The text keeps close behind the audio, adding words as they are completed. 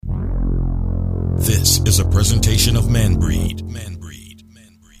This is a presentation of Man Breed.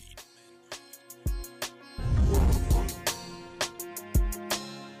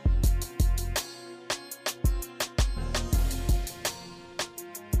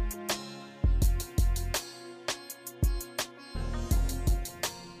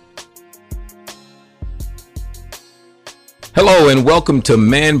 Hello and welcome to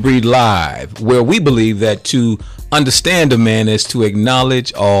Man Breed Live, where we believe that to understand a man is to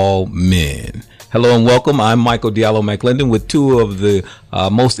acknowledge all men. Hello and welcome. I'm Michael Diallo McClendon with two of the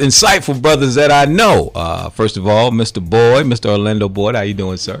most insightful brothers that I know. First of all, Mr. Boyd, Mr. Orlando Boyd. How you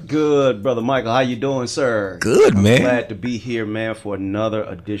doing, sir? Good, Brother Michael. How you doing, sir? Good, man. Glad to be here, man, for another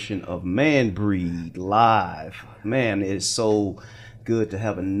edition of Man Breed Live. Man, it is so good to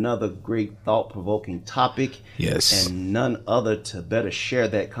have another great thought-provoking topic. Yes. And none other to better share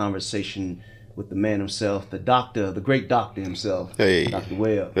that conversation with the man himself, the doctor, the great doctor himself. Hey. Dr.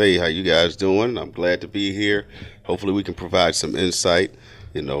 Webb. Hey, how you guys doing? I'm glad to be here. Hopefully we can provide some insight.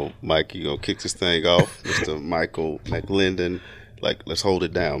 You know, Mike, you gonna kick this thing off. Mr. Michael McClendon. Let's hold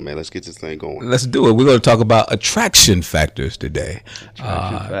it down, man. Let's get this thing going. Let's do it. We're going to talk about attraction factors today.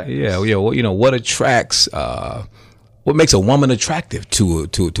 Attraction factors. Yeah. Well, you know, what attracts... what makes a woman attractive to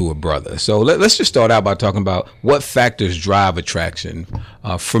a brother? So let's just start out by talking about what factors drive attraction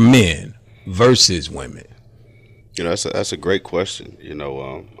for men versus women. You know, that's a great question. You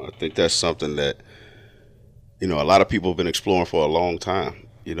know, I think that's something that, you know, a lot of people have been exploring for a long time.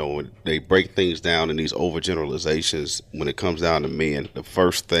 You know, when they break things down in these overgeneralizations, when it comes down to men, the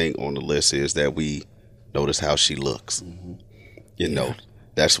first thing on the list is that we notice how she looks. Mm-hmm. You know,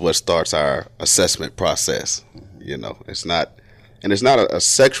 that's what starts our assessment process. You know, it's not a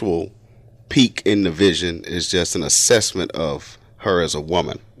sexual peak in the vision. It's just an assessment of her as a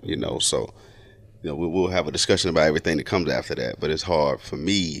woman, you know. So, you know, we'll have a discussion about everything that comes after that. But it's hard for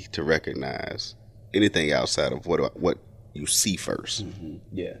me to recognize anything outside of what you see first. Mm-hmm.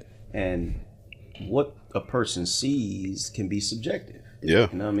 Yeah. And what a person sees can be subjective. Yeah.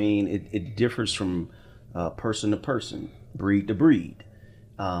 You know what I mean? It differs from person to person, breed to breed.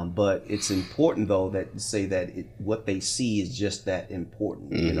 But it's important, though, that to say that what they see is just that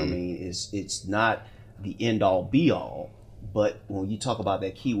important. Mm-hmm. You know what I mean? It's not the end all be all. But when you talk about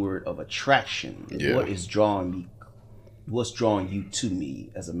that keyword of attraction, what's drawing you to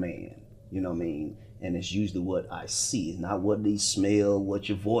me as a man? You know what I mean? And it's usually what I see. It's not what they smell, what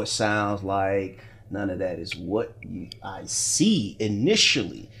your voice sounds like. None of that is what I see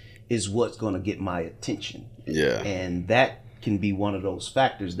initially is what's going to get my attention. Yeah. And that can be one of those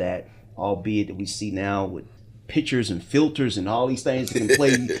factors that, albeit that we see now with pictures and filters and all these things that can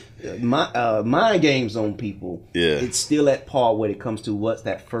play mind games on people, it's still at par when it comes to what's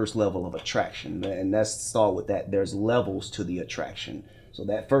that first level of attraction. And let's start with that. There's levels to the attraction. So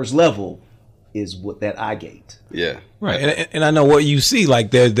that first level is what that eye gate. Yeah. Right. And I know what you see,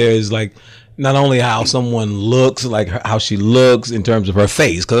 like there's like not only how someone looks, like how she looks in terms of her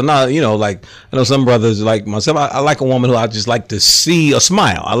face. Because I'm not, you know, like I know some brothers like myself, I like a woman who I just like to see a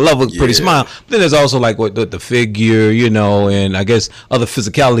smile. I love a pretty smile. But then there's also like what the figure, you know, and I guess other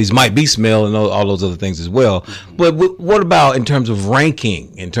physicalities might be smell and all those other things as well. Mm-hmm. But what about in terms of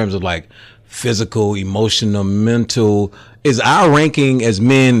ranking, in terms of like physical, emotional, mental? Is our ranking as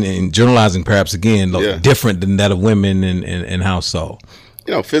men, and generalizing perhaps again, different than that of women, and how so?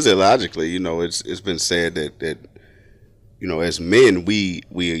 You know, physiologically, you know, it's been said that you know, as men, we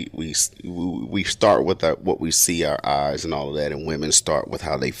start with what we see, our eyes and all of that, and women start with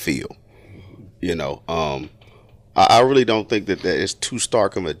how they feel. You know, I really don't think that it's too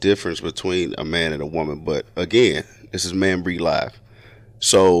stark of a difference between a man and a woman. But again, this is Man Breed Live.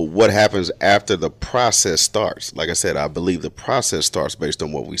 So what happens after the process starts? Like I said, I believe the process starts based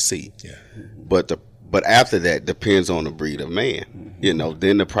on what we see. Yeah. But after that depends on the breed of man. Mm-hmm. You know,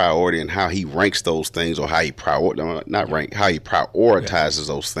 then the priority and how he ranks those things, or how he how he prioritizes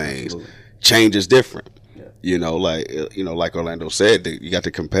those things changes different. Yeah. You know, like Orlando said, you got the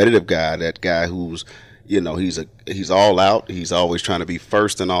competitive guy, that guy who's, you know, he's all out. He's always trying to be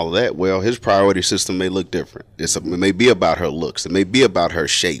first and all of that. Well, his priority system may look different. It may be about her looks. It may be about her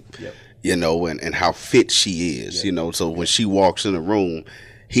shape, you know, and how fit she is, you know. So when she walks in the room,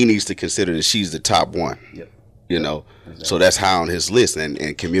 he needs to consider that she's the top one, you know. Exactly. So that's high on his list.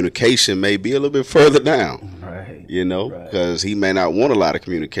 And communication may be a little bit further down, you know, because he may not want a lot of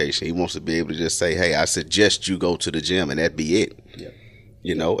communication. He wants to be able to just say, hey, I suggest you go to the gym, and that be it. Yep.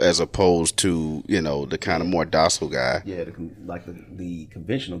 You know, as opposed to, you know, the kind of more docile guy. Yeah, the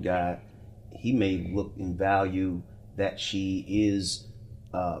conventional guy, he may look and value that she is,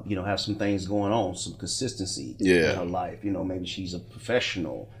 you know, have some things going on, some consistency in her life. You know, maybe she's a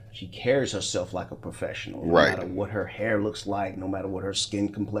professional. she carries herself like a professional. No Right. matter what her hair looks like, no matter what her skin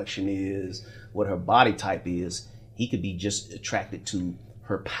complexion is, what her body type is, he could be just attracted to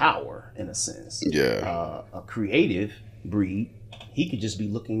her power in a sense. Yeah. A creative breed, he could just be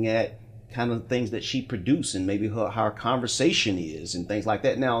looking at kind of things that she produces and maybe how her conversation is and things like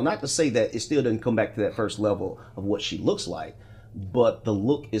that. Now, not to say that it still doesn't come back to that first level of what she looks like, but the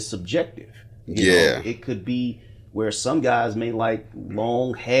look is subjective. You know, it could be where some guys may like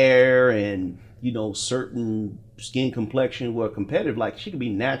long hair and, you know, certain skin complexion were competitive. Like she could be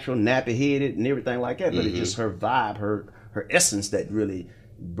natural, nappy headed and everything like that, but it's just her vibe, her essence that really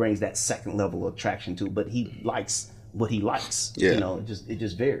brings that second level of attraction to. But he likes what he likes. Yeah. You know, it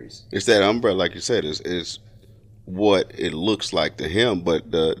just varies. It's that umbrella, like you said, is what it looks like to him.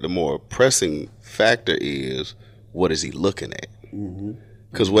 But the more pressing factor is, what is he looking at?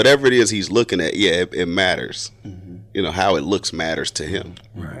 Because whatever it is he's looking at, it matters. You know, how it looks matters to him.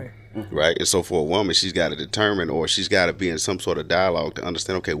 Right. Right. And so for a woman, she's got to determine, or she's got to be in some sort of dialogue to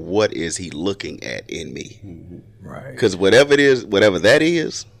understand, okay, what is he looking at in me? Right. Because whatever that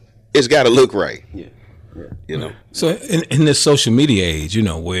is, it's got to look right. Yeah. You know? So in this social media age, you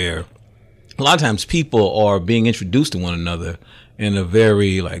know, where a lot of times people are being introduced to one another in a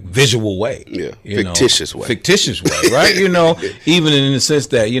very like visual way. Yeah. You Fictitious know, way. Fictitious way, right? You know, even in the sense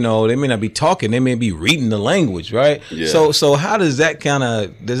that, you know, they may not be talking, they may be reading the language, right? Yeah. So how does that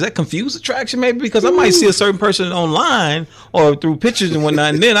does that confuse attraction maybe? Because I might see a certain person online or through pictures and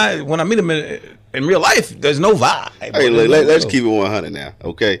whatnot, and then when I meet them in real life, there's no vibe. Hey, look, let's keep it 100 now,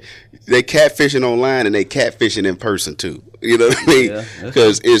 okay? They catfishing online and they catfishing in person too. You know what I mean? Yeah,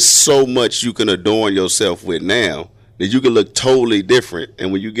 Because it's so much you can adorn yourself with now that you can look totally different.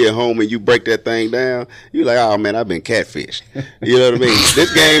 And when you get home and you break that thing down, you're like, oh man, I've been catfished. You know what I mean?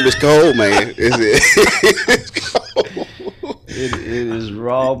 This game is cold, man. It's cold. It is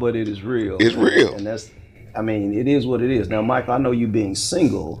raw, but it is real. It's real. And that's, I mean, it is what it is. Now, Michael, I know you being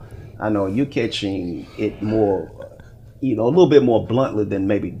single, I know you're catching it more, you know, a little bit more bluntly than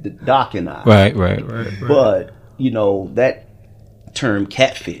maybe Doc and I. Right. But, you know, that term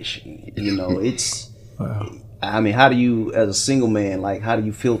catfish, you know, it's, I mean, how do you, as a single man, like, how do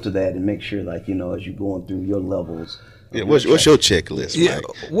you filter that and make sure, like, you know, as you're going through your levels? Yeah, what's your checklist, Yeah,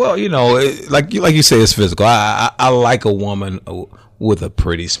 Mike? well, you know, like you say, it's physical. I like a woman with a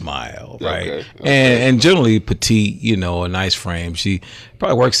pretty smile, right? Okay. And generally petite, you know, a nice frame. She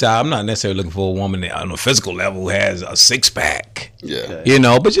probably works out. I'm not necessarily looking for a woman that on a physical level who has a 6-pack. Yeah. You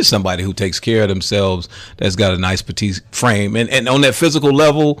know, but just somebody who takes care of themselves, that's got a nice petite frame. And on that physical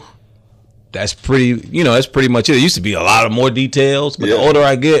level, that's pretty, you know, that's pretty much it. It used to be a lot of more details, but the older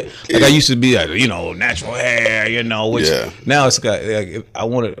I get, like I used to be like, you know, natural hair, you know, which now it's got, like, I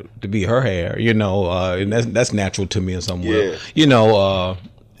want it to be her hair, you know, and that's natural to me in some way. Yeah. You know,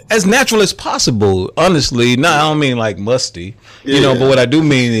 as natural as possible, honestly. No, I don't mean like musty, you know, but what I do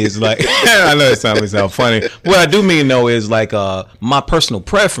mean is like, I know it sounds funny. What I do mean though is like my personal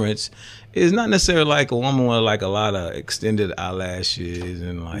preference is not necessarily like a woman with like a lot of extended eyelashes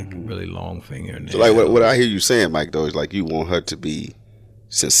and like really long fingernails. So like what I hear you saying, Mike, though, is like you want her to be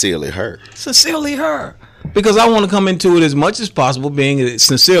sincerely her. Sincerely her. Because I want to come into it as much as possible being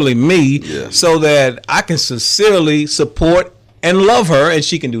sincerely me so that I can sincerely support and love her and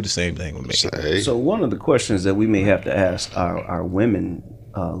she can do the same thing with me. Hey. So one of the questions that we may have to ask our women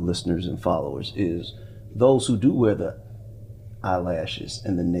listeners and followers is those who do wear the eyelashes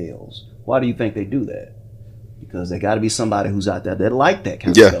and the nails, why do you think they do that? Because they got to be somebody who's out there that like that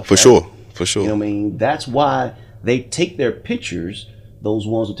kind of stuff. For sure. For sure. You know what I mean? That's why they take their pictures, those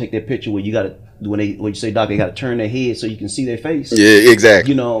ones who take their picture where you got to, when you say, Doc, they got to turn their head so you can see their face. Yeah, exactly.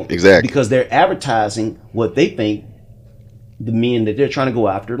 You know, exactly. Because they're advertising what they think the men that they're trying to go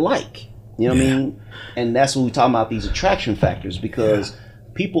after like. You know what I mean? And that's what we're talking about, these attraction factors, because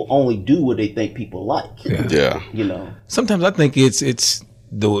people only do what they think people like. Yeah. You know? Sometimes I think it's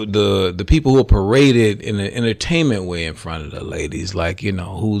the people who are paraded in an entertainment way in front of the ladies, like, you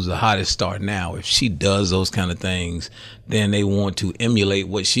know, who's the hottest star now. If she does those kind of things, then they want to emulate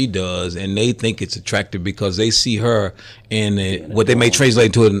what she does, and they think it's attractive because they see her in what they may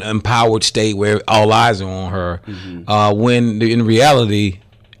translate to an empowered state where all eyes are on her. When in reality,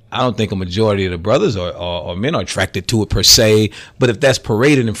 I don't think a majority of the brothers or men are attracted to it per se, but if that's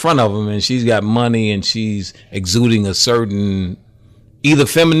paraded in front of them and she's got money and she's exuding a certain either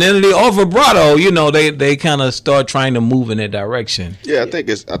femininity or vibrato, you know, they kind of start trying to move in that direction. Yeah, I think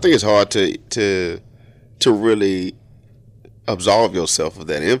it's hard to really absolve yourself of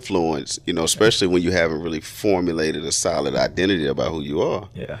that influence, you know, especially when you haven't really formulated a solid identity about who you are.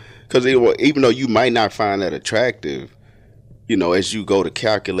 Yeah. Because even though you might not find that attractive, you know, as you go to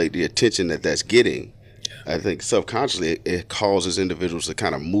calculate the attention that's getting, I think subconsciously it causes individuals to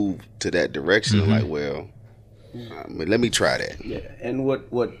kind of move to that direction. Like, well, let me try that. Yeah, and what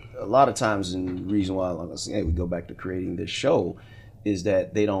a lot of times, and the reason why, like I say, hey, we go back to creating this show, is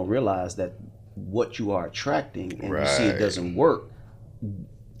that they don't realize that what you are attracting, and you see it doesn't work, and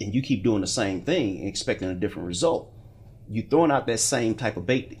you keep doing the same thing and expecting a different result. You throwing out that same type of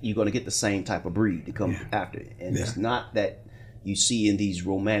bait, you're going to get the same type of breed to come after it. And it's not that you see in these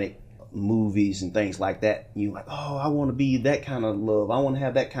romantic movies and things like that. You're like, oh, I want to be that kind of love. I want to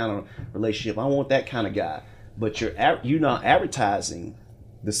have that kind of relationship. I want that kind of guy. But you're not advertising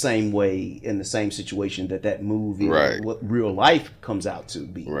the same way in the same situation that movie, what real life comes out to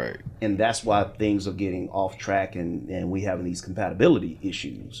be. Right. And that's why things are getting off track, and we having these compatibility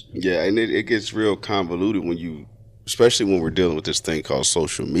issues. Yeah, and it gets real convoluted when you, especially when we're dealing with this thing called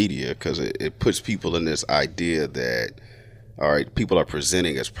social media, because it puts people in this idea that, all right, people are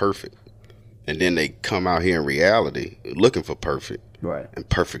presenting as perfect, and then they come out here in reality looking for perfect, right? And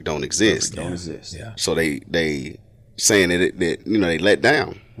perfect don't exist. Don't exist. Yeah. So they saying that you know they let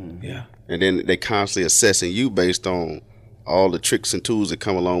down. Yeah. And then they constantly assessing you based on all the tricks and tools that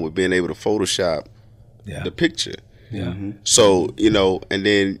come along with being able to Photoshop the picture. Yeah. So, you know, and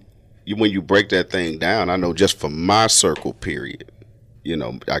then when you break that thing down, I know just for my circle period, you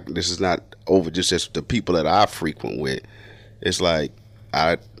know, this is not over just the people that I frequent with. It's like,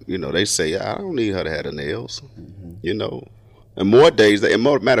 you know, they say, I don't need her to have the nails, you know. And more days, and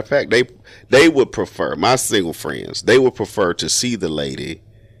matter of fact, they would prefer, my single friends, they would prefer to see the lady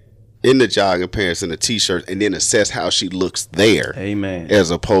in the jogging pants and the t-shirt and then assess how she looks there. Amen. As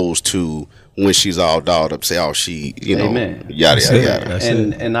opposed to when she's all dolled up, say, oh, she, you know, Amen. yada, yada, yada.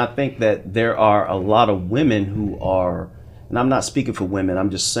 And I think that there are a lot of women who are, and I'm not speaking for women, I'm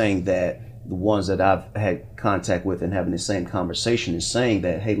just saying that the ones that I've had contact with and having the same conversation is saying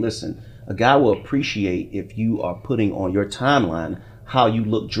that, hey, listen, a guy will appreciate if you are putting on your timeline how you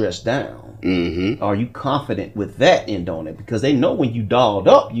look dressed down. Are you confident with that end on it? Because they know when you dolled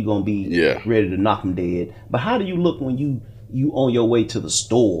up, you're going to be ready to knock them dead. But how do you look when you on your way to the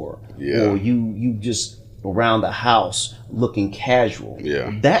store or you just around the house looking casual?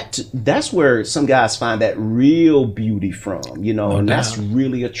 That's where some guys find that real beauty from, you know, and that's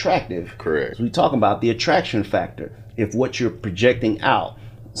really attractive. Correct. So we talking about the attraction factor. If what you're projecting out,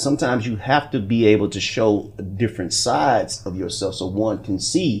 sometimes you have to be able to show different sides of yourself so one can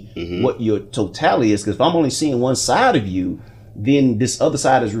see what your totality is. Because if I'm only seeing one side of you, then this other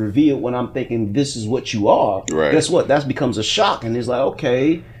side is revealed when I'm thinking this is what you are. Right. Guess what? That becomes a shock. And it's like,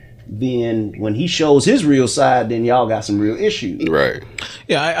 okay, then when he shows his real side, then y'all got some real issues. Right.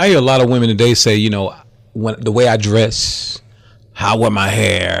 Yeah, I hear a lot of women today say, you know, when the way I dress, how I wear my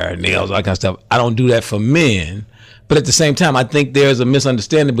hair, nails, all that kind of stuff, I don't do that for men. But at the same time, I think there's a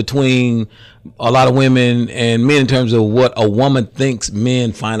misunderstanding between a lot of women and men in terms of what a woman thinks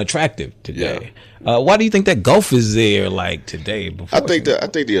men find attractive today. Why do you think that gulf is there like today? I think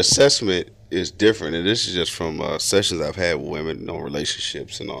the assessment is different, and this is just from sessions I've had with women on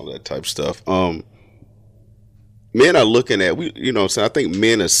relationships and all that type of stuff. Men are looking at I think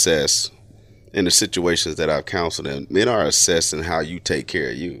men assess in the situations that I've counseled in. Men are assessing how you take care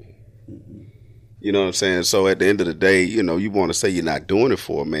of you. You know what I'm saying? So at the end of the day, you know, you want to say you're not doing it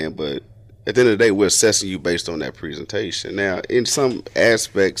for a man, but at the end of the day, we're assessing you based on that presentation. Now, in some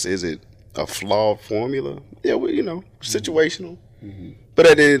aspects, is it a flawed formula? Yeah, well, you know, situational. But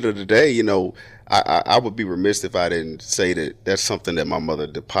at the end of the day, you know, I would be remiss if I didn't say that that's something that my mother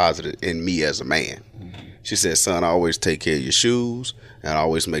deposited in me as a man. She said, son, always take care of your shoes and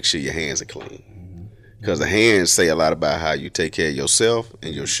always make sure your hands are clean. Because the hands say a lot about how you take care of yourself,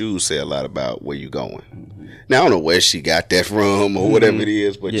 and your shoes say a lot about where you're going. Now, I don't know where she got that from or whatever it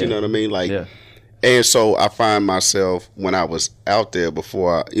is, but you know what I mean? Like, and so I find myself, when I was out there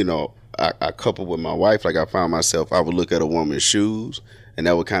before, I coupled with my wife, like I found myself, I would look at a woman's shoes, and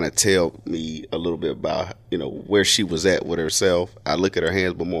that would kind of tell me a little bit about, you know, where she was at with herself. I look at her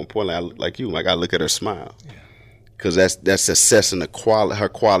hands, but more importantly, I look at her smile. Because that's assessing her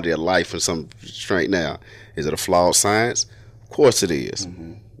quality of life in some strength. Now, is it a flawed science? Of course it is.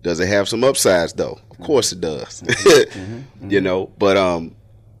 Does it have some upsides though? Of course it does. You know, but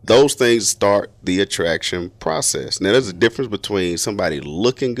those things start the attraction process. Now, there's a difference between somebody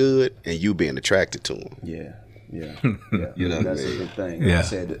looking good and you being attracted to them. Yeah. You know, that's a good thing. Yeah.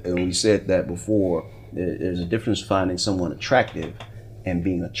 We said that before. There's a difference finding someone attractive and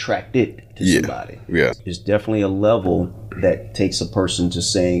being attracted to somebody. Yeah. It's definitely a level that takes a person to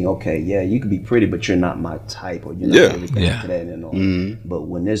saying, okay, yeah, you can be pretty, but you're not my type, or you're not everything to that and all. But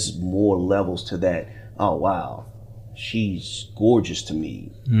when there's more levels to that, oh wow, she's gorgeous to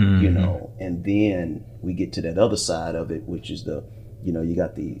me, you know. And then we get to that other side of it, which is the, you know, you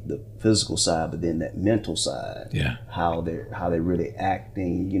got the physical side, but then that mental side. Yeah. How they're really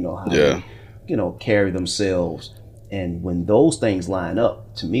acting, you know, how they, you know, carry themselves. And when those things line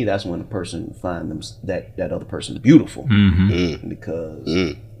up, to me, that's when a person finds that other person beautiful. Because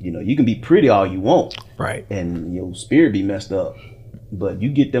you know, you can be pretty all you want, right, and your spirit be messed up, but you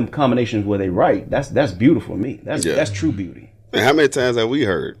get them combinations where they right. That's beautiful to me. That's true beauty. And how many times have we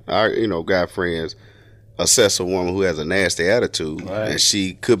heard our, you know, guy friends assess a woman who has a nasty attitude, and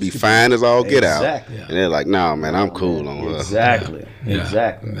she could be fine as all get out, and they're like, "Nah, man, I'm cool on her." Exactly.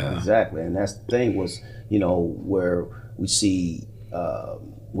 And that's the thing was, you know, where we see,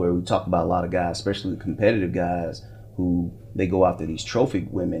 where we talk about a lot of guys, especially the competitive guys, who they go after these trophy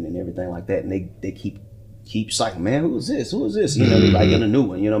women and everything like that, and they keep cycling. Man, who is this? You know, they're like in a new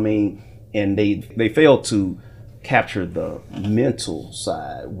one. You know what I mean? And they fail to capture the mental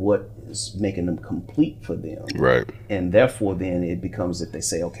side, what is making them complete for them, right? And therefore, then it becomes if they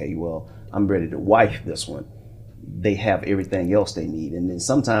say, okay, well, I'm ready to wife this one. They have everything else they need, and then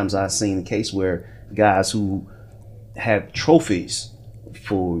sometimes I've seen a case where guys who have trophies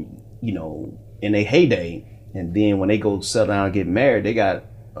for, you know, in their heyday, and then when they go settle down and get married, they got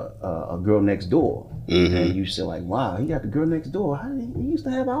a girl next door, and you say like, wow, he got the girl next door. How did he used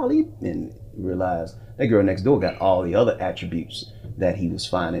to have all these? And realize that girl next door got all the other attributes that he was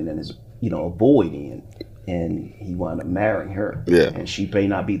finding and is, you know, avoiding, and he wound up marrying her. Yeah, and she may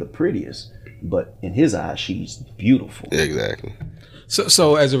not be the prettiest, but in his eyes, she's beautiful. Exactly.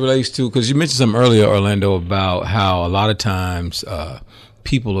 So as it relates to, because you mentioned something earlier, Orlando, about how a lot of times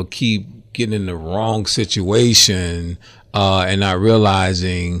people will keep getting in the wrong situation and not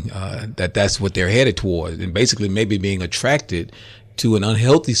realizing that that's what they're headed towards, and basically maybe being attracted to an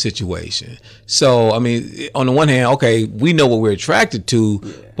unhealthy situation. So, I mean, on the one hand, okay, we know what we're attracted to,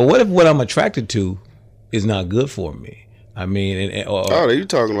 but what if what I'm attracted to is not good for me? I mean, you're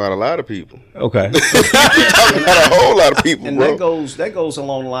talking about a lot of people. Okay, you're talking about a whole lot of people, and bro. that goes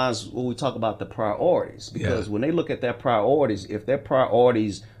along the lines when we talk about the priorities, because when they look at their priorities, if their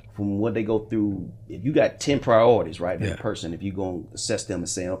priorities from what they go through, if you got 10 priorities, right, in a person, if you go assess them and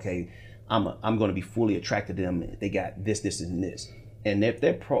say, okay, I'm going to be fully attracted to them, they got this, and this. And if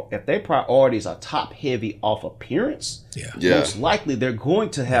their priorities are top heavy off appearance, most likely they're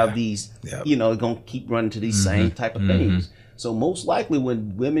going to have these, you know, going to keep running to these same type of things. So most likely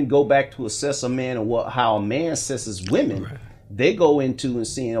when women go back to assess a man and how a man assesses women, they go into and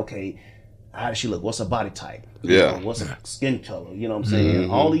seeing, okay, how does she look? What's her body type? You know, what's her skin color? You know what I'm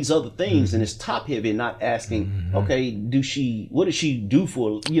saying? All these other things, and it's top heavy, not asking, okay, what does she do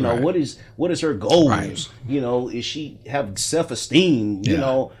for, you know, what is her goals? You know, is she have self-esteem? You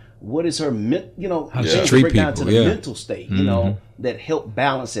know, what is her, you know, how she treat break people, down to the mental state, you know, that help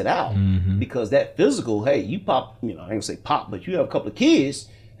balance it out. Because that physical, hey, you pop, you know, I ain't gonna say pop, but you have a couple of kids,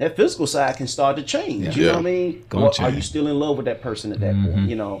 that physical side can start to change. You know what I mean? Or are you still in love with that person at that point?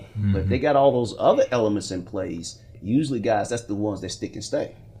 You know, but if they got all those other elements in place, usually guys, that's the ones that stick and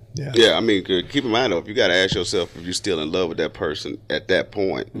stay. Yeah, I mean, keep in mind though, if you got to ask yourself if you're still in love with that person at that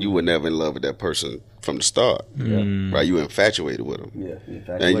point, you were never in love with that person from the start, right? You were infatuated with them.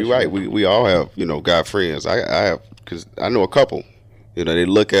 And you're right. We all have, you know, guy friends. I have, because I know a couple. You know, they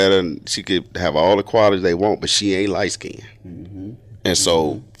look at her and she could have all the qualities they want, but she ain't light skinned. And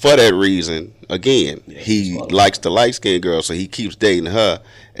so, for that reason, again, he likes the light-skinned girl, so he keeps dating her,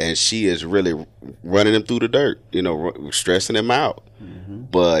 and she is really running him through the dirt, you know, stressing him out.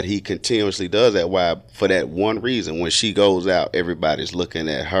 But he continuously does that. Why? For that one reason. When she goes out, everybody's looking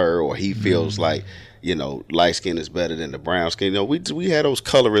at her, or he feels like, you know, light skin is better than the brown skin. You know, we had those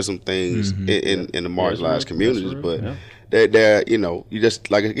colorism things in the marginalized communities, but that you know, you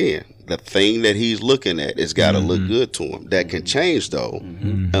just, like, again, the thing that he's looking at has got to look good to him. That can change though,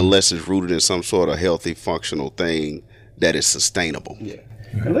 unless it's rooted in some sort of healthy, functional thing that is sustainable.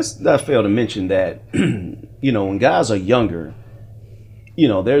 And let's not fail to mention that, you know, when guys are younger, you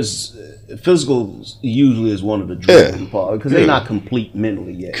know, there's physical usually is one of the driving parts, because they're not complete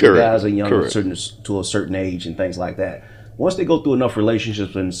mentally yet. Guys are younger to a certain age and things like that. Once they go through enough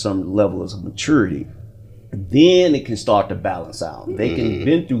relationships and some level of maturity, then it can start to balance out. They can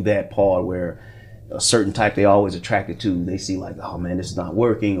been through that part where a certain type they always attracted to, they see like, oh man, this is not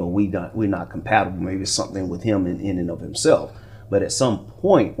working, or we're not compatible. Maybe it's something with him in and of himself. But at some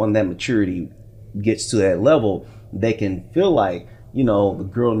point, when that maturity gets to that level, they can feel like, you know, the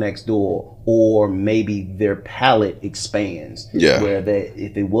girl next door, or maybe their palate expands. Where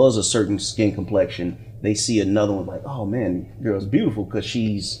if it was a certain skin complexion, they see another one like, oh man, girl's beautiful because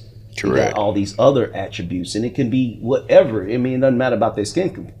she's You Correct. got all these other attributes, and it can be whatever. I mean, it doesn't matter about their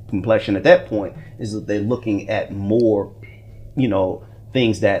skin complexion at that point. Is that they're looking at more,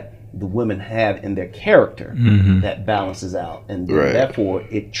 things that the women have in their character that balances out, and Right. therefore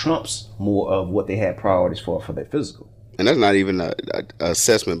it trumps more of what they had priorities for their physical. And that's not even a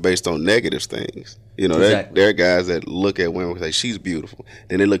assessment based on negative things. Exactly. There are guys that look at women and say, she's beautiful.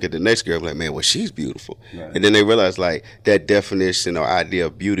 Then they look at the next girl and be like, man, well, she's beautiful. Right. And then they realize, like, that definition or idea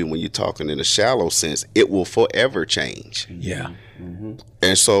of beauty, when you're talking in a shallow sense, it will forever change. Yeah.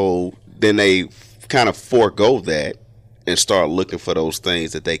 And so then they kind of forego that and start looking for those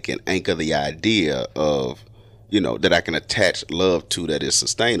things that they can anchor the idea of, that I can attach love to that is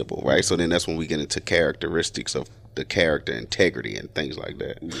sustainable, right? So then that's when we get into characteristics of the character, integrity, and things like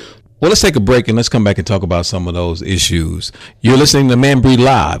that. Well, let's take a break and let's come back and talk about some of those issues. You're listening to Man Breed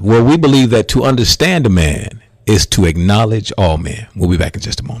Live, where we believe that to understand a man is to acknowledge all men. We'll be back in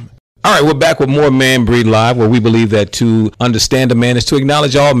just a moment. All right, we're back with more Man Breed Live, where we believe that to understand a man is to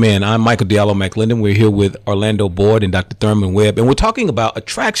acknowledge all men. I'm Michael Diallo McLendon. We're here with Orlando Boyd and Dr. Thurman Webb, and we're talking about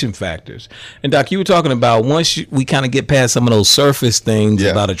attraction factors. And Doc, you were talking about once we kind of get past some of those surface things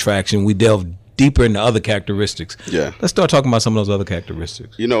about attraction, we delve deeper into other characteristics. Yeah. Let's start talking about some of those other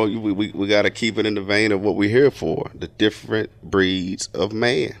characteristics. We got to keep it in the vein of what we're here for, the different breeds of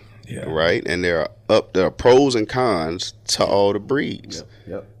man. Yeah. Right? And there are pros and cons to all the breeds.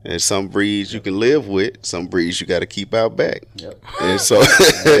 Yep. And some breeds you can live with, some breeds you got to keep out back. Yep. And so,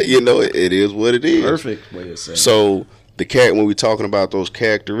 it is what it is. Perfect way of saying. So when we're talking about those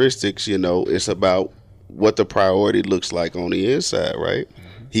characteristics, it's about what the priority looks like on the inside, right?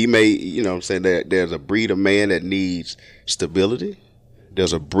 He may, that there's a breed of man that needs stability.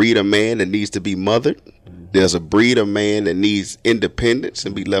 There's a breed of man that needs to be mothered. There's a breed of man that needs independence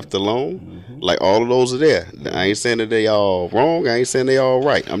and be left alone. Like, all of those are there. I ain't saying that they all wrong. I ain't saying they all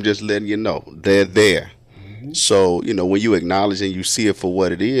right. I'm just letting you know they're there. So, when you acknowledge and you see it for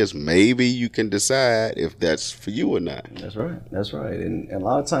what it is, maybe you can decide if that's for you or not. That's right. And a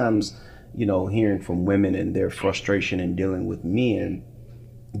lot of times, hearing from women and their frustration in dealing with men,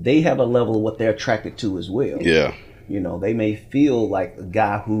 they have a level of what they're attracted to as well. Yeah. They may feel like a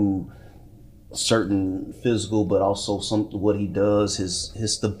guy who certain physical, but also what he does,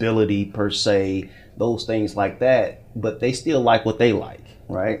 his stability per se, those things like that, but they still like what they like,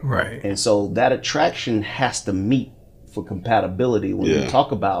 right? Right. And so that attraction has to meet for compatibility when we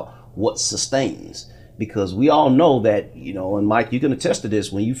talk about what sustains. Because we all know that, and Mike, you can attest to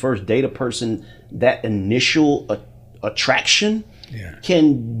this, when you first date a person, that initial attraction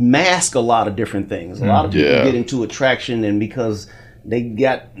can mask a lot of different things. A lot of people get into attraction, and because they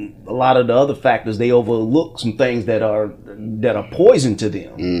got a lot of the other factors, they overlook some things that are poison to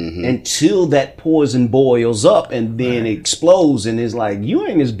them until that poison boils up and then it explodes and is like, you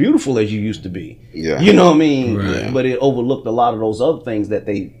ain't as beautiful as you used to be. Yeah. You know what I mean? Right. But it overlooked a lot of those other things that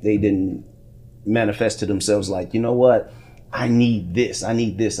they didn't manifest to themselves, like, you know what? I need this. I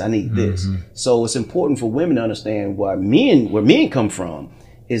need this. I need this. So it's important for women to understand where men come from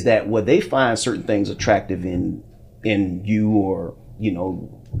is that where they find certain things attractive in you, or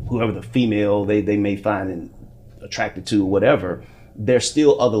whoever the female they may find attracted to, or whatever, there's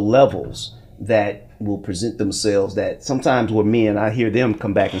still other levels that will present themselves that sometimes where men, I hear them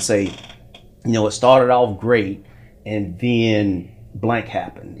come back and say, it started off great and then blank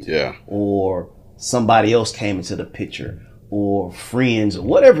happened. Yeah. Or somebody else came into the picture, or friends, or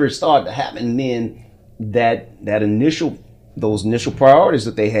whatever it started to happen. And then those initial priorities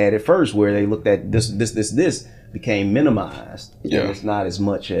that they had at first, where they looked at this became minimized. Yeah. And it's not as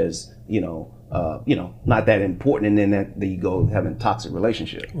much as, not that important. And then that you go having a toxic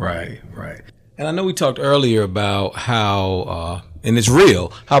relationship. Right. And I know we talked earlier about how, and it's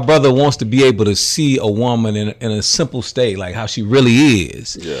real, how brother wants to be able to see a woman in a simple state, like how she really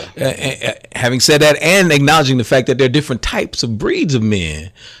is. Yeah. Having said that, and acknowledging the fact that there are different types of breeds of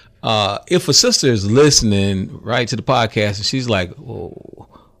men. If a sister is listening right to the podcast and she's like, well,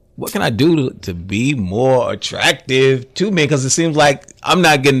 what can I do to be more attractive to men? Because it seems like I'm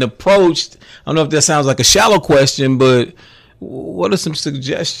not getting approached. I don't know if that sounds like a shallow question, but what are some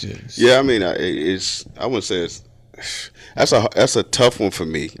suggestions? Yeah, I mean, I wouldn't say that's a tough one for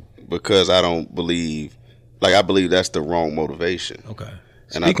me, because I don't believe, I believe that's the wrong motivation. Okay.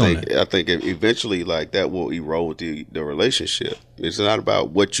 And I think eventually, that will erode the relationship. It's not about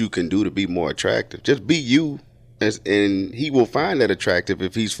what you can do to be more attractive. Just be you, and he will find that attractive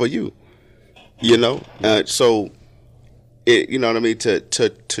if he's for you. So, you know what I mean. To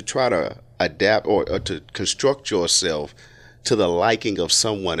try to adapt or to construct yourself to the liking of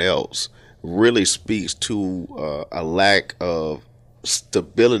someone else really speaks to a lack of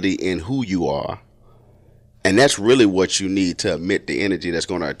stability in who you are. And that's really what you need to emit the energy that's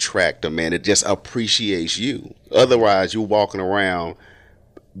going to attract a man that just appreciates you. Otherwise, you're walking around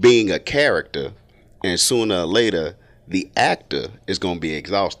being a character, and sooner or later, the actor is going to be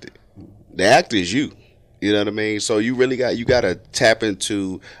exhausted. The actor is you. You know what I mean? So you really got to tap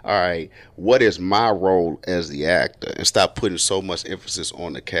into, all right, what is my role as the actor, and stop putting so much emphasis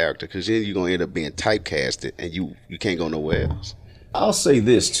on the character, because then you're going to end up being typecasted, and you can't go nowhere else. I'll say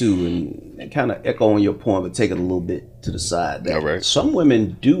this too, and kind of echo on your point, but take it a little bit to the side. That All right. Some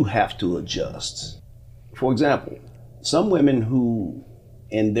women do have to adjust. For example, some women who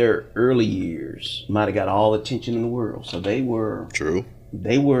in their early years might have got all the attention in the world. So they were True.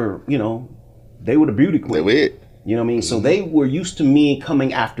 they were the beauty queen. They were it. You know what I mean? So they were used to men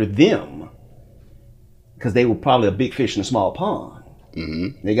coming after them because they were probably a big fish in a small pond.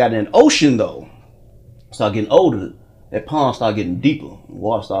 Mm-hmm. They got in an ocean though, start getting older. That pond start getting deeper,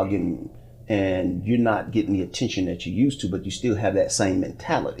 water start getting, and you're not getting the attention that you used to, but you still have that same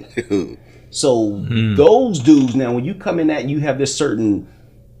mentality. So those dudes now, when you come in that, you have this certain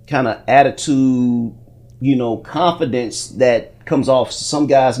kind of attitude, confidence that comes off. Some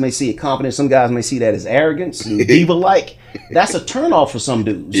guys may see it confidence, some guys may see that as arrogance and diva-like. That's a turnoff for some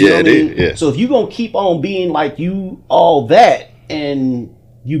dudes. You know what I mean? Yeah. So if you're gonna keep on being like you all that, and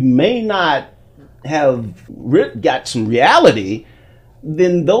you may not have got some reality,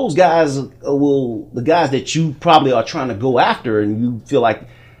 then those guys the guys that you probably are trying to go after, and you feel like,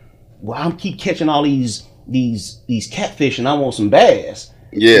 well, I'm keep catching all these catfish and I want some bass.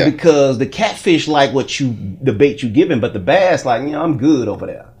 Yeah. Because the catfish like the bait you giving, but the bass like, I'm good over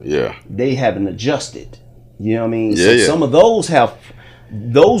there. Yeah. They haven't adjusted. You know what I mean? Yeah, So yeah. some of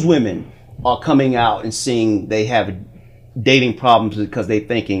those women are coming out and seeing they have dating problems because they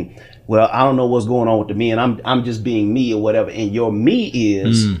thinking, well, I don't know what's going on with the men. I'm just being me or whatever. And your me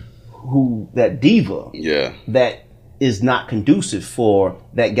is who that diva Yeah. that is not conducive for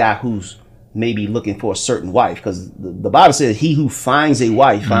that guy who's maybe looking for a certain wife. Because the Bible says he who finds a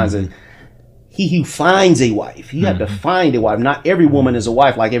wife he who finds a wife. You have to find a wife. Not every woman is a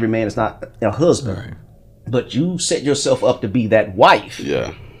wife, like every man is not a husband. Right. But you set yourself up to be that wife.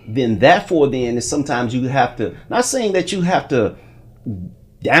 Yeah. Then is sometimes you have to, not saying that you have to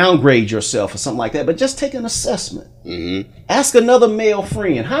downgrade yourself or something like that, but just take an assessment. Mm-hmm. Ask another male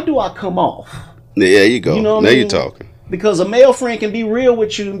friend, how do I come off? There you go. You know what Now I mean? you're talking. Because a male friend can be real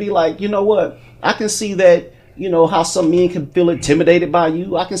with you and be like, you know what? I can see that, how some men can feel intimidated by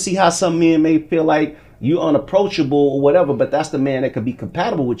you. I can see how some men may feel like you're unapproachable or whatever, but that's the man that could be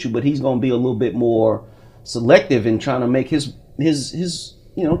compatible with you, but he's going to be a little bit more selective in trying to make his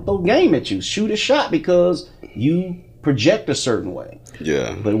throw game at you, shoot a shot because you project a certain way.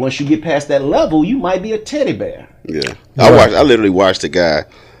 Yeah. But once you get past that level, you might be a teddy bear. Yeah. I literally watched the guy,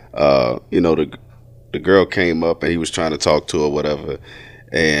 the girl came up and he was trying to talk to her, whatever.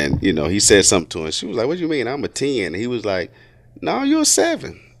 And, he said something to her. She was like, what do you mean? I'm a 10. And he was like, no, you're a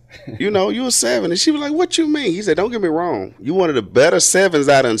 7. You're a 7. And she was like, what you mean? He said, don't get me wrong. You one of the better 7s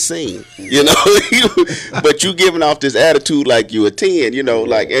I done seen, but you giving off this attitude like you a 10,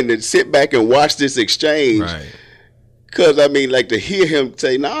 and to sit back and watch this exchange. Right. Because, to hear him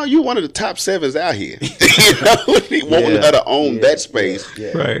say, no, you're one of the top 7s out here. He wanted her to own that space.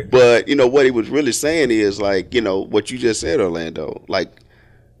 Yeah. Right. But, what he was really saying is, what you just said, Orlando,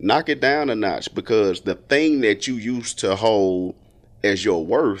 knock it down a notch, because the thing that you used to hold as your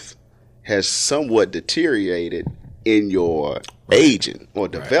worth has somewhat deteriorated in your aging or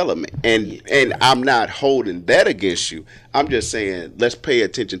development. And I'm not holding that against you. I'm just saying, let's pay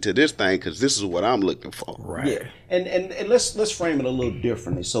attention to this thing, because this is what I'm looking for. Right. Yeah, and let's frame it a little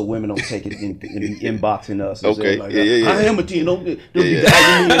differently so women don't take it in inboxing us. And Okay. say like, Yeah. I am a teen. Don't be Yeah.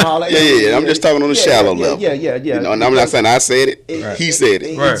 dogging me and all that. Yeah. I'm just talking on the shallow level. Yeah. And I'm not saying I said it. He said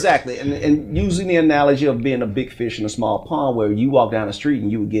it. Right. Exactly. And using the analogy of being a big fish in a small pond, where you walk down the street and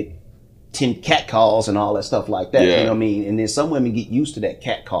you would get 10 cat calls and all that stuff like that. Yeah. You know what I mean? And then some women get used to that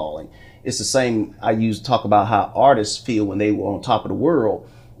cat calling. It's the same. I used to talk about how artists feel when they were on top of the world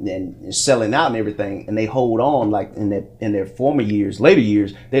and selling out and everything, and they hold on like in their later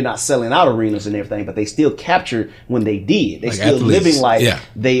years, they're not selling out arenas and everything, but they still capture when they did. They Like still athletes. living like Yeah.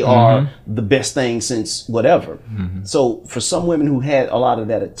 they are the best thing since whatever. So for some women who had a lot of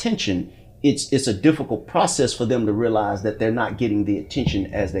that attention, it's a difficult process for them to realize that they're not getting the attention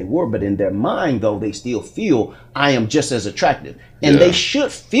as they were. But in their mind, though, they still feel I am just as attractive. And they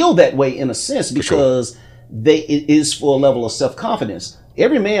should feel that way in a sense, because it is for a level of self-confidence.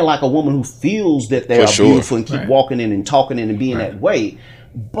 Every man like a woman who feels that they are beautiful and keep walking in and talking in and being that way.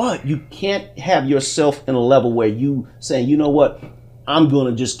 But you can't have yourself in a level where you saying, you know what, I'm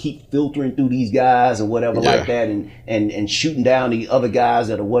gonna just keep filtering through these guys and whatever Yeah. like that, and shooting down the other guys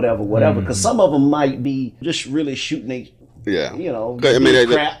that are whatever. Because some of them might be just really shooting they, Yeah. you know, I mean, there's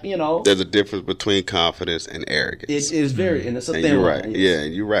crap. You know, there's a difference between confidence and arrogance. it is very, and it's a And thin you're line. right. Yes. Yeah,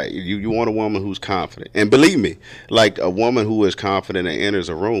 you're right. You want a woman who's confident. And believe me, like a woman who is confident and enters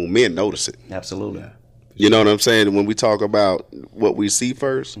a room, men notice it. Absolutely. You know what I'm saying? When we talk about what we see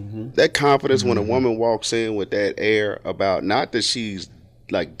 1st, Mm-hmm. that confidence when a woman walks in with that air about not that she's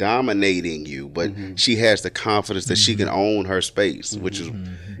like dominating you, but Mm-hmm. she has the confidence that she can own her space, which is,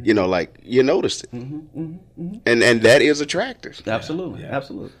 you know, like you notice it. Mm-hmm. And that is attractive, Absolutely.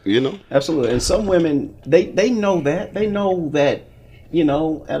 Absolutely. you know? Absolutely. And some women, they know that. They know that, you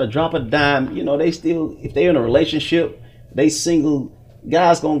know, at a drop of a dime, you know, they still, if they're in a relationship, they single,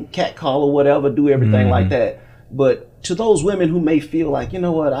 guys gonna catcall or whatever, do everything like that. But to those women who may feel like, you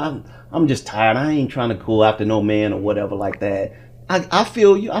know what, I'm just tired. I ain't trying to go after no man or whatever like that. I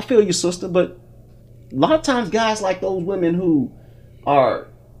feel you. I feel you, sister. But a lot of times guys like those women who are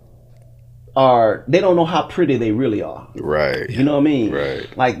they don't know how pretty they really are. Right. You know what I mean?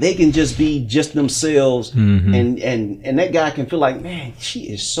 Right. Like they can just be just themselves, and that guy can feel like, man, she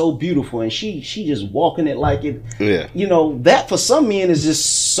is so beautiful, and she just walking it like it. Yeah. You know, that for some men is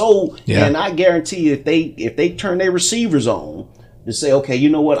just so. Yeah. And I guarantee if they turn their receivers on to say, okay, you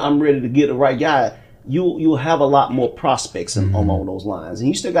know what, I'm ready to get the right guy. You'll have a lot more prospects along those lines, and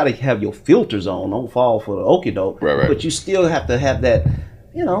you still got to have your filters on. Don't fall for the okie doke. Right. But you still have to have that,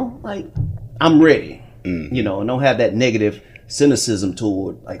 you know, like I'm ready. You know, and don't have that negative cynicism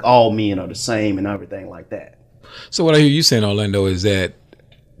toward like all men are the same and everything like that. So what I hear you saying, Orlando, is that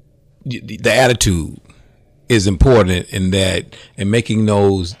the attitude is important in that, and making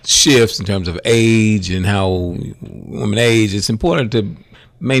those shifts in terms of age and how women age. It's important to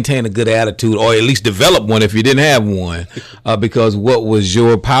maintain a good attitude, or at least develop one if you didn't have one, because what was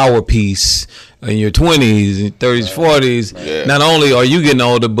your power piece in your 20s, 30s, 40s, not only are you getting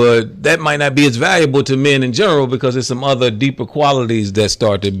older, but that might not be as valuable to men in general because there's some other deeper qualities that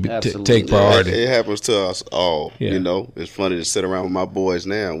start to Absolutely. take priority. It happens to us all. Yeah. You know, it's funny to sit around with my boys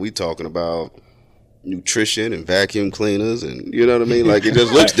now. We talking about nutrition and vacuum cleaners, and you know what I mean. Like it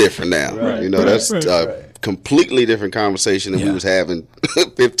just looks different now. You know, that's a completely different conversation than we was having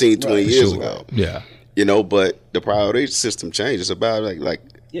 15, 20 years Sure. ago. Yeah. You know, but the priority system changed. It's about like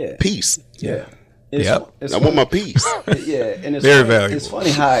Yeah. peace. Yeah. It's, Yep. it's I want my peace. yeah, and it's Very funny, valuable. It's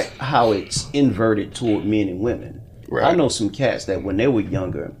funny how it's inverted toward men and women. Right. I know some cats that when they were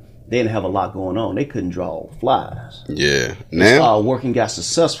younger, they didn't have a lot going on. They couldn't draw flies. Yeah. Now, Working got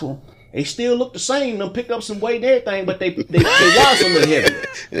successful. They still look the same. Them picked up some weight and everything, but they was a little heavier.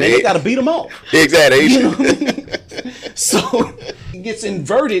 Man, they got to beat them off. exactly. You know what I mean? So it gets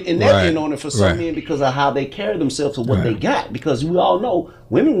inverted in that Right. end on it for some Right. men because of how they carry themselves and what they got. Because we all know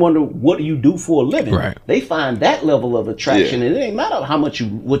women wonder what do you do for a living. Right. They find that level of attraction, Yeah. and it ain't matter how much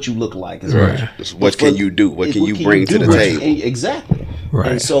what you look like. As Right. much. It's what can you do? What It's can you bring to the table? Exactly. Right.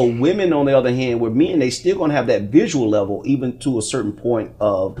 And so women, on the other hand, with men, they still gonna have that visual level, even to a certain point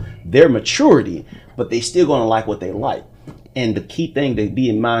of their maturity, but they still gonna like what they like. And the key thing to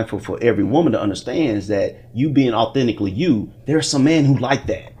be mindful for every woman to understand is that you being authentically you, there's some men who like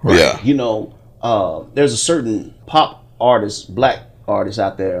that. Right. Yeah. You know, there's a certain pop artist, black artist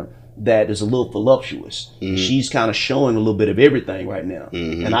out there that is a little voluptuous. Mm-hmm. She's kind of showing a little bit of everything right now.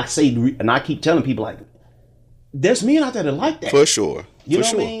 And I keep telling people like, there's men out there that like that. For sure. You For know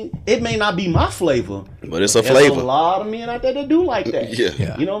sure. what I mean? It may not be my flavor, But it's a there's flavor. a lot of men out there that do like that. Yeah.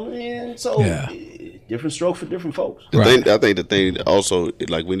 Yeah. You know what I mean? So Yeah. different stroke for different folks. Right. I think the thing also,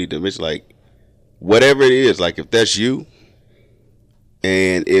 like, we need to mention, like, whatever it is, like, if that's you,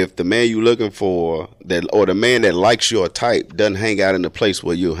 and if the man you looking for, that or the man that likes your type doesn't hang out in the place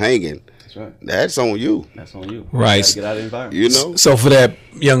where you're hanging, That's right. that's on you. That's on you. Right. You gotta get out of the environment. You know? So for that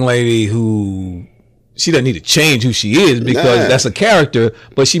young lady who she doesn't need to change who she is because Nah. that's a character,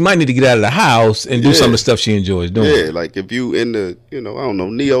 but she might need to get out of the house and do Yeah. some of the stuff she enjoys doing. Yeah, like if you in the, I don't know,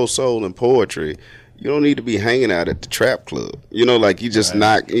 neo soul and poetry, you don't need to be hanging out at the trap club. You know, like you just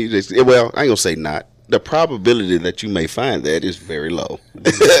well, I ain't gonna say not. The probability that you may find that is very low.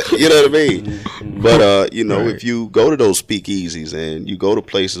 You know what I mean? But if you go to those speakeasies and you go to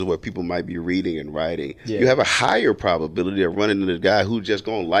places where people might be reading and writing, you have a higher probability of running into the guy who's just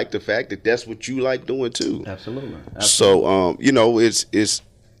gonna like the fact that that's what you like doing too. Absolutely. So it's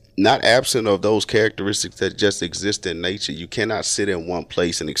not absent of those characteristics that just exist in nature. You cannot sit in one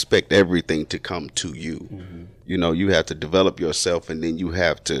place and expect everything to come to you. Mm-hmm. You know, you have to develop yourself, and then you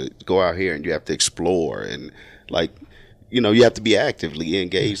have to go out here and you have to explore, and you have to be actively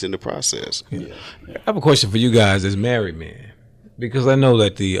engaged in the process. I have a question for you guys as married men, Because I know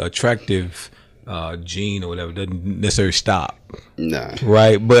that the attractive gene or whatever doesn't necessarily stop. Nah.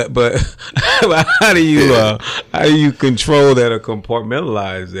 Right, but how do you control that or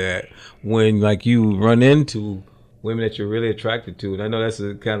compartmentalize that when like you run into women that you're really attracted to? And I know that's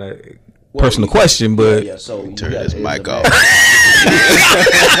a kind of personal question, but so turn this mic off.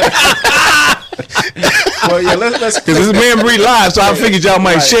 Well, yeah, let's because this is Man Breed Live, so I figured y'all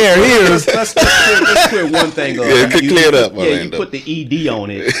might share here. Let's clear one thing up. Yeah, clear it up, Yeah, Orlando. you put the ED on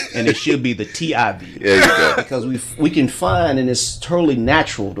it, and it should be the TIV. There you go. Because we can find, and it's totally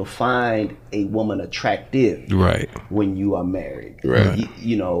natural to find a woman attractive Right. when you are married. Right.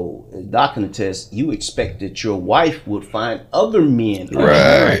 You know, doc can attest, you expect that your wife would find other men Right.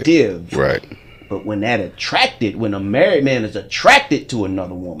 attractive. Right. But when a married man is attracted to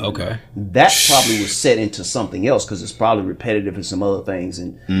another woman, Okay. that probably was set into something else because it's probably repetitive and some other things.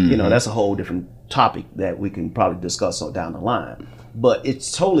 And, you know, that's a whole different topic that we can probably discuss down the line. But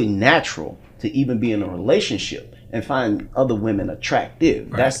it's totally natural to even be in a relationship and find other women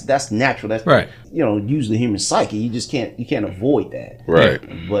attractive. Right. That's natural. That's Right. You know, use the human psyche. You can't avoid that. Right.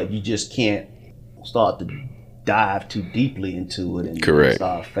 But you just can't start to dive too deeply into it and Correct.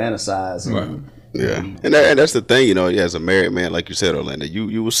 start fantasizing. Right. Yeah, and that's the thing, you know. As a married man, like you said, Orlando,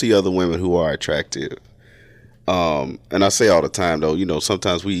 you will see other women who are attractive. And I say all the time, though, you know,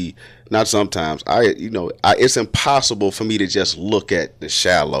 it's impossible for me to just look at the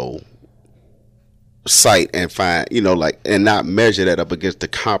shallow sight and find, you know, like, and not measure that up against the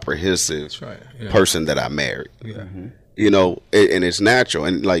comprehensive That's right. Yeah. person that I married. Yeah. You know, and it's natural.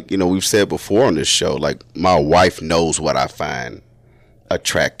 And like, you know, we've said before on this show, like my wife knows what I find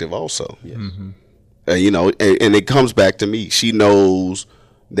attractive also. Yes. You know, and it comes back to me. She knows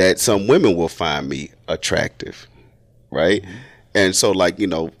that some women will find me attractive, right? And so, like, you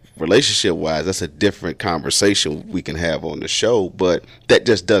know, relationship wise, that's a different conversation we can have on the show, but that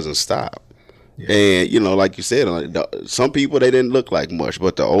just doesn't stop. Yeah. And, you know, like you said, some people, they didn't look like much,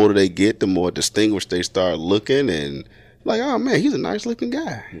 but the older they get, the more distinguished they start looking, and like, oh man, he's a nice looking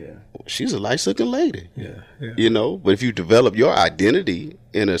guy. Yeah. She's a nice looking lady. Yeah. You know, but if you develop your identity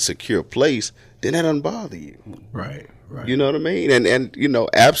in a secure place, then that doesn't bother you. Right. Right. You know what I mean? And you know,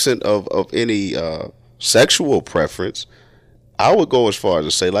 absent of any sexual preference, I would go as far as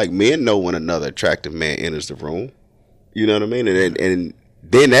to say, like, men know when another attractive man enters the room. You know what I mean? And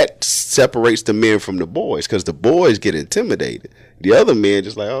then that separates the men from the boys, because the boys get intimidated. The other men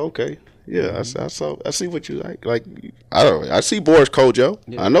just like, oh, okay. Yeah, I see what you like. Like, I don't know. I see Boris Kojo.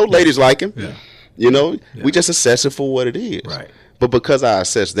 Yeah. I know ladies like him. Yeah. You know, we just assess it for what it is. Right. But because I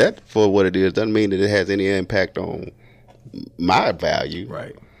assess that for what it is, doesn't mean that it has any impact on my value.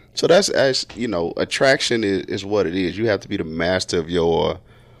 Right. So that's, as you know, attraction is what it is. You have to be the master of your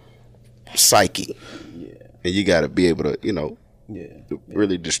psyche. Yeah. And you got to be able to, you know,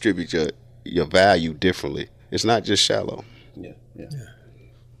 really distribute your value differently. It's not just shallow. Yeah.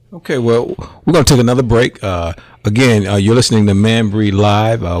 Okay, well, we're going to take another break. Again, you're listening to Man Breed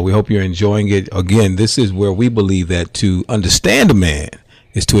Live. We hope you're enjoying it. Again, this is where we believe that to understand a man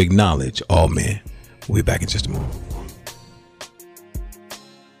is to acknowledge all men. We'll be back in just a moment.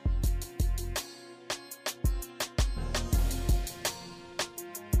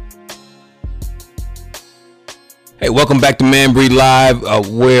 Hey, welcome back to Man Breed Live,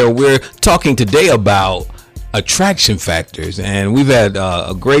 where we're talking today about attraction factors, and we've had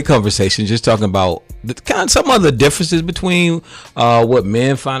a great conversation just talking about some of the differences between what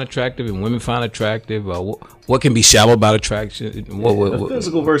men find attractive and women find attractive. What can be shallow about attraction? The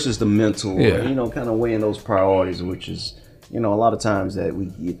physical versus the mental. Yeah. You know, kind of weighing those priorities, which is, you know, a lot of times that we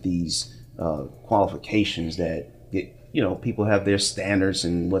get these qualifications that you know, people have their standards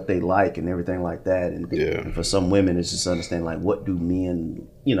and what they like and everything like that. And for some women, it's just understanding, like, what do men,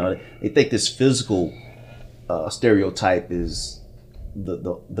 you know, they think this physical stereotype is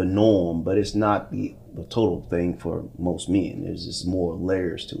the norm, but it's not the total thing for most men. There's just more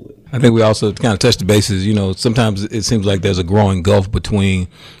layers to it. I think we also kind of touched the bases. You know, sometimes it seems like there's a growing gulf between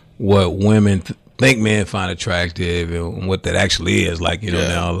what women think men find attractive and what that actually is. Like, you know,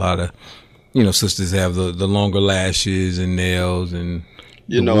 now a lot of, you know, sisters have the longer lashes and nails and,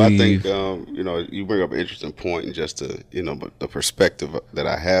 you know, weave. I think, you know, you bring up an interesting point, and just to, you know, but the perspective that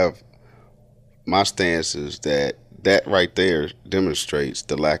I have, my stance is that right there demonstrates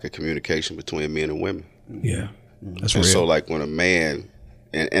the lack of communication between men and women. Yeah, that's and real. So, like, when a man,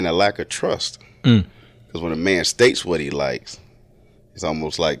 and a lack of trust, because when a man states what he likes, it's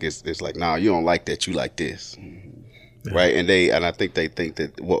almost like it's like, nah, you don't like that, you like this. Yeah. Right, and I think they think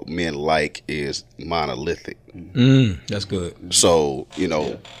that what men like is monolithic. That's good. So, you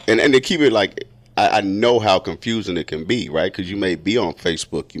know, and they keep it like I know how confusing it can be, right? Because you may be on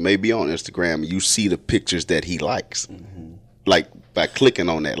Facebook, you may be on Instagram, and you see the pictures that he likes, like by clicking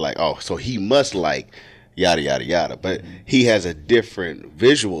on that, like, oh, so he must like yada yada yada, but he has a different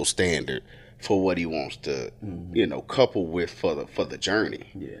visual standard for what he wants to, couple with for the journey.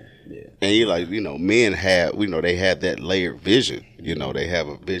 Yeah. And you like, men have, they have that layered vision. They have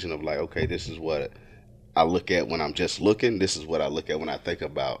a vision of like, okay, this is what I look at when I'm just looking. This is what I look at when I think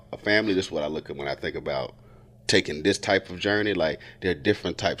about a family. This is what I look at when I think about taking this type of journey. Like, there are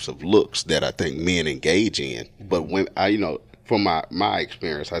different types of looks that I think men engage in. But when from my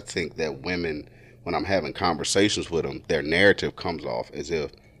experience, I think that women, when I'm having conversations with them, their narrative comes off as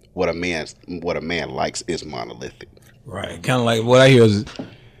if what a man likes is monolithic. Right. Kind of like what I hear is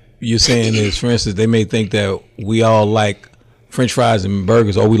you're saying is, for instance, they may think that we all like French fries and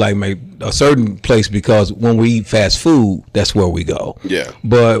burgers, or we like a certain place because when we eat fast food, that's where we go. Yeah.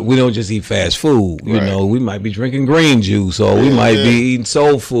 But we don't just eat fast food. Right. We might be drinking green juice, or we might be eating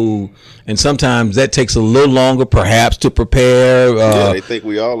soul food, and sometimes that takes a little longer, perhaps, to prepare. They think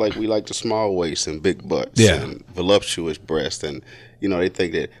we like the small waist and big butts and voluptuous breasts, and they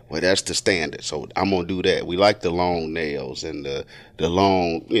think that, well, that's the standard, so I'm gonna do that. We like the long nails and the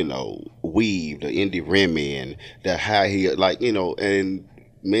long, weave, the indie Remy, and the high heel, and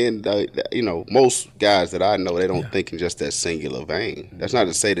men, most guys that I know, they don't think in just that singular vein. That's not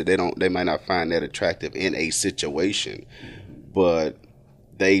to say that they might not find that attractive in a situation, but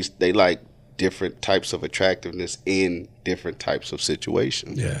they like different types of attractiveness in different types of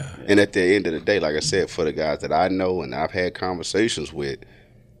situations. Yeah. And at the end of the day, like I said, for the guys that I know and I've had conversations with,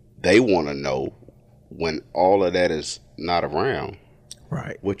 they want to know, when all of that is not around,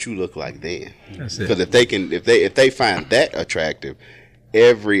 Right. what you look like then. That's it. Because if they find that attractive,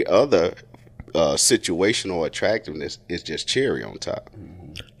 every other situational attractiveness is just cherry on top.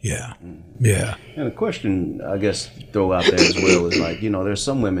 Yeah. Yeah. And a question, I guess, throw out there as well is like, there's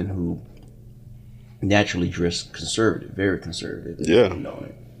some women who naturally dress conservative, very conservative. Yeah.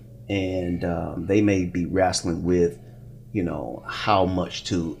 And they may be wrestling with, how much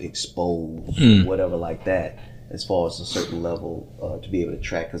to expose, whatever like that, as far as a certain level to be able to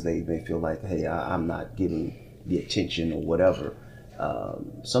attract, because they may feel like, hey, I'm not getting the attention or whatever.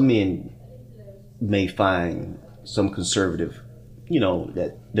 Some men may find some conservative,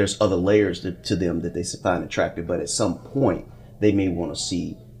 that there's other layers to them that they find attractive, but at some point they may want to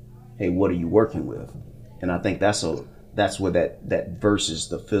see, hey, what are you working with? And I think that's where that versus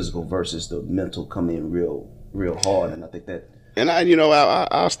the physical versus the mental come in real hard. And I think that, and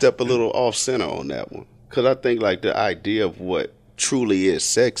I'll step a little off center on that one, because I think like the idea of what truly is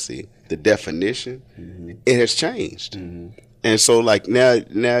sexy, the definition, it has changed. And so like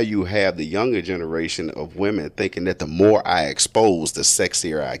now you have the younger generation of women thinking that the more I expose, the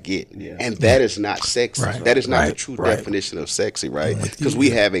sexier I get. Yeah. And that is not sexy. Right. That is not the true definition of sexy, right? Because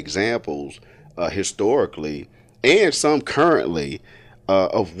we have examples historically and some currently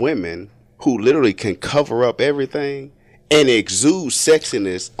of women who literally can cover up everything and exude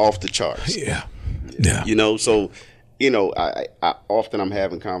sexiness off the charts. Yeah. So I often I'm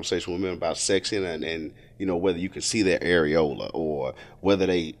having conversations with men about sex and whether you can see their areola, or whether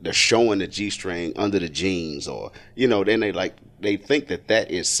they're showing the G-string under the jeans, or then they think that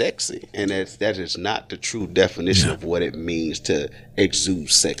is sexy, and that is not the true definition of what it means to exude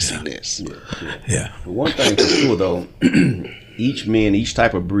sexiness. Yeah. But one thing for sure though, each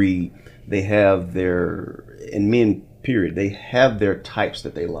type of breed, they have and men period, they have their types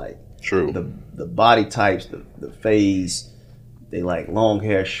that they like. True. The body types, the phase, they like long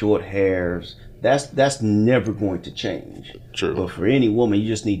hair, short hairs. That's never going to change. True. But for any woman, you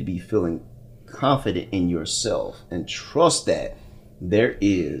just need to be feeling confident in yourself and trust that there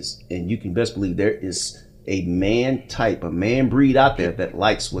is, and you can best believe there is a man type, a man breed out there that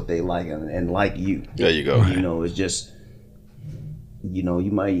likes what they like and like you. There you go. It's just, you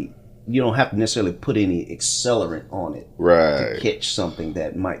don't have to necessarily put any accelerant on it to catch something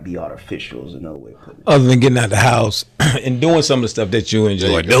that might be artificial, is another way of putting it. Other than getting out the house and doing some of the stuff that you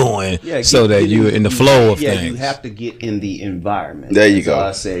enjoy doing, so that you're in the flow of things. You have to get in the environment. There you go.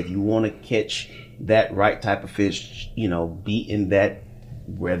 I said, if you want to catch that right type of fish, be in that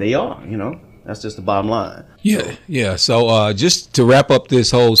where they are, That's just the bottom line. Yeah. So just to wrap up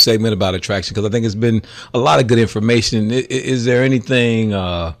this whole segment about attraction, because I think it's been a lot of good information. Is there anything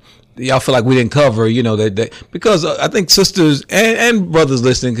y'all feel like we didn't cover, that because I think sisters and brothers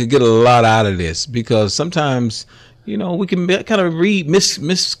listening could get a lot out of this, because sometimes, we can kind of read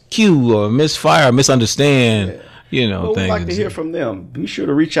miscue or misfire, misunderstand, Well, things. we'd like to hear from them. Be sure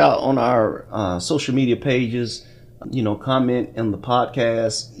to reach out on our social media pages, comment on the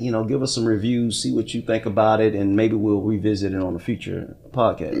podcast, give us some reviews, see what you think about it, and maybe we'll revisit it on a future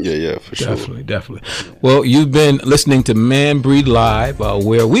podcast. Yeah, for sure. Definitely. Well, you've been listening to Man Breed Live,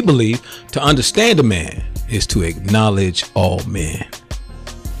 where we believe to understand a man is to acknowledge all men.